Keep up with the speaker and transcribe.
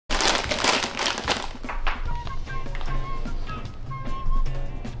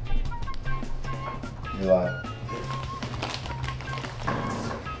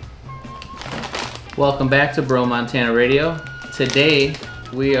Welcome back to Bro Montana Radio. Today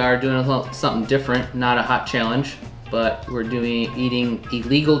we are doing something different, not a hot challenge, but we're eating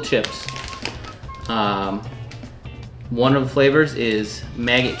illegal chips. One of the flavors is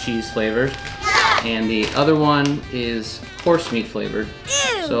Maggot Cheese flavored, and the other one is horse meat flavored.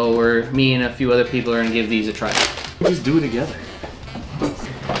 So me and a few other people are gonna give these a try. Just do it together.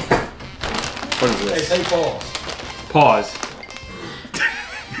 What is this? Hey, say pause. Pause.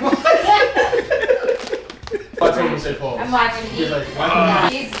 I told him to say pause. I'm watching you.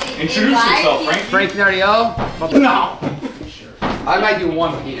 Introduce yourself, Frank. Frank Nardio? No! I might do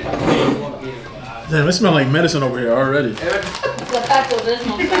one peanut. Damn, it smells like medicine over here already.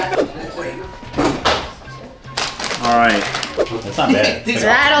 Alright. That's not bad.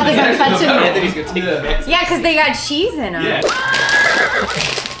 I don't think I'm touching it. Anthony's gonna take the mix. Yeah, because they got cheese in them. Yeah.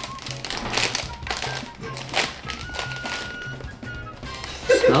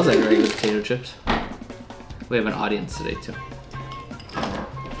 Smells like regular potato chips. We have an audience today too.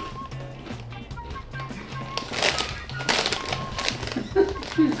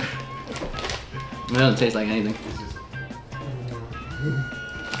 It doesn't taste like anything.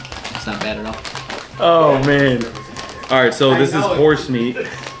 It's not bad at all. Oh man. Alright, so this is horse meat. It's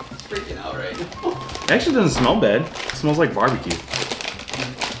freaking out right now. It actually doesn't smell bad. It smells like barbecue.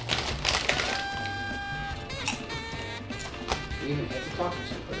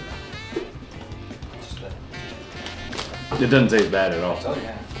 It doesn't taste bad at all. Oh,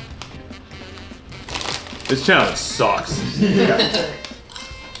 yeah. This challenge sucks. Yeah,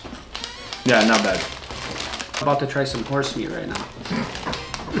 not bad. I'm about to try some horse meat right now.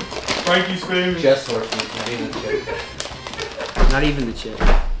 Frankie's favorite. Just horse meat, not even the chip. Not even the chip.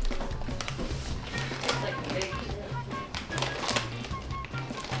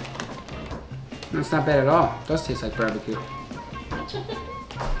 No, it's not bad at all. It does taste like barbecue.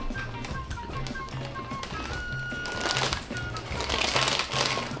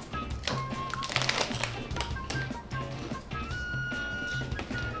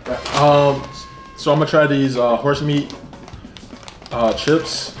 So I'm gonna try these horse meat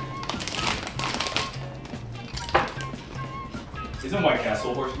chips. Isn't White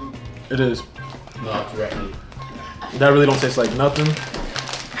Castle horse meat? It is. No, it's red meat. That really don't taste like nothing.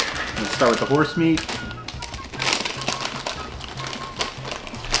 Let's start with the horse meat.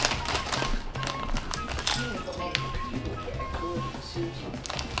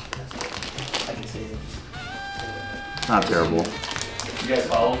 Not terrible. You guys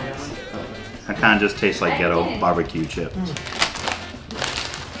follow me? That kind of just tastes like ghetto barbecue chips.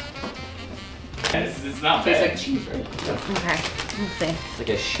 It's not Tastes like cheese, right? Okay, let's see. It's like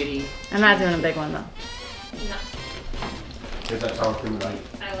a shitty. I'm not doing a big one though. There's that sour cream and onion.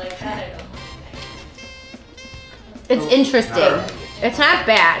 I like that. It's interesting. It's not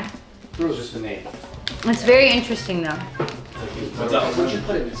bad. It was just a name. It's very interesting though. What's up? What'd you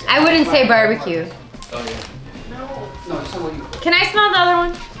put in this? I wouldn't say barbecue. Oh, yeah. No, it's not what you put. Can I smell the other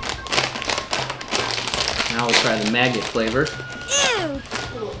one? Now we'll try the maggot flavor.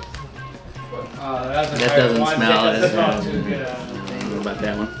 That That doesn't smell as That's bad. not too good. What about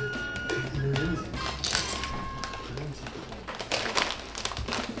that one?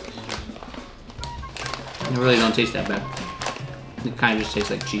 It really don't taste that bad. It kind of just tastes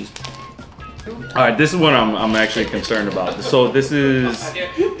like cheese. All right, this is what I'm actually concerned about. So this is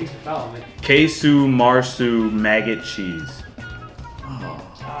Queso Marsu Maggot Cheese.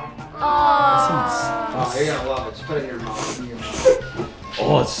 Oh, you're gonna love it. Just put it in your mouth.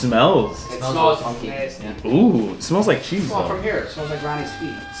 Oh, it smells. It smells funky. nasty. Ooh, it smells like cheese Well, from though. here, it smells like Ronnie's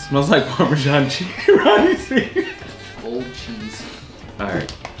feet. Smells like Parmesan cheese. Ronnie's feet. Old cheese. All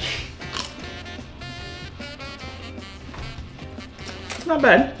right. It's not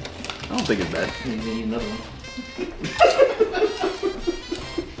bad. I don't think it's bad. You need another one.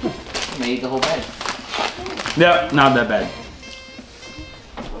 I'm gonna eat the whole bag. Yeah, not that bad.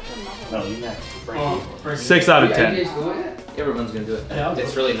 No, you next. 6 out of 10. Everyone's gonna do it.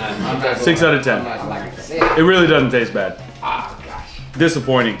 It's really not. 6 out of 10. I'm not gonna say it. It really doesn't taste bad. Ah, gosh.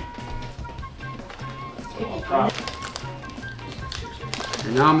 Disappointing.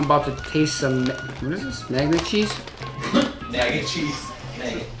 And now I'm about to taste some. What is this? Maggot cheese? Maggot cheese.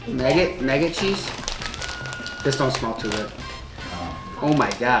 Maggot cheese? This don't smell too good. Oh my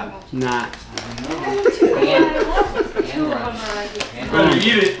god. Nah. Better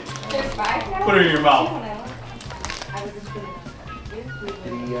eat it. Put it in your mouth.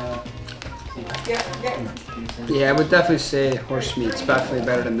 Yeah, I would definitely say horse meat's definitely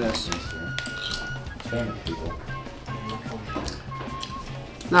better than this.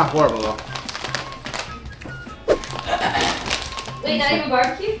 Not horrible though. Wait, not even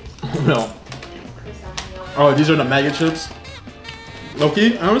barbecue? No. Oh, these are the maggot chips.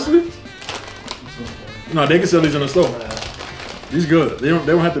 Low-key, honestly? No, they can sell these in the store. These good. They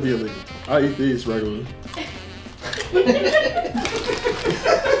don't have to be illegal. I eat these regularly.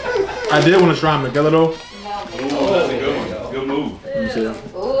 I did want to try them together though. Oh, that's a good one. Good move. Let me see.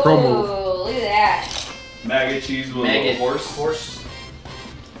 Ooh, Pro move. look at that. Maggot cheese with Maggot. a horse. Horse.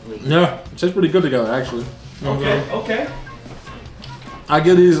 Yeah, it tastes pretty good together actually. Okay, okay. I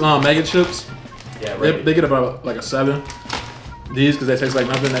get these maggot chips. Yeah, They get about like a 7. These, because they taste like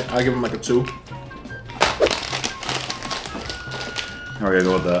nothing, I give them like a 2. I gotta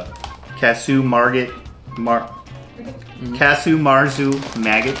go with that. Casu Marzu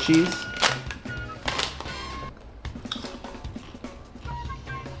maggot cheese.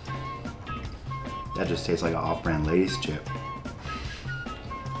 That just tastes like an off-brand Lay's chip.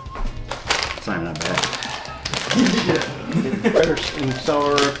 It's not even that bad. Better and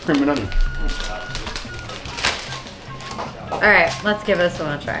sour cream and onion. All right, let's give this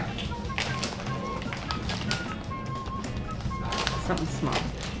one a try. Something small.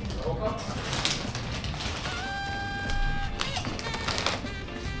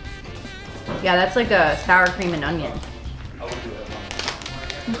 Yeah, that's like a sour cream and onion.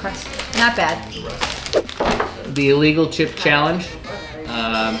 Okay, not bad. The illegal chip challenge.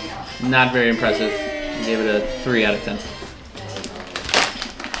 Not very impressive. Gave it a 3 out of 10.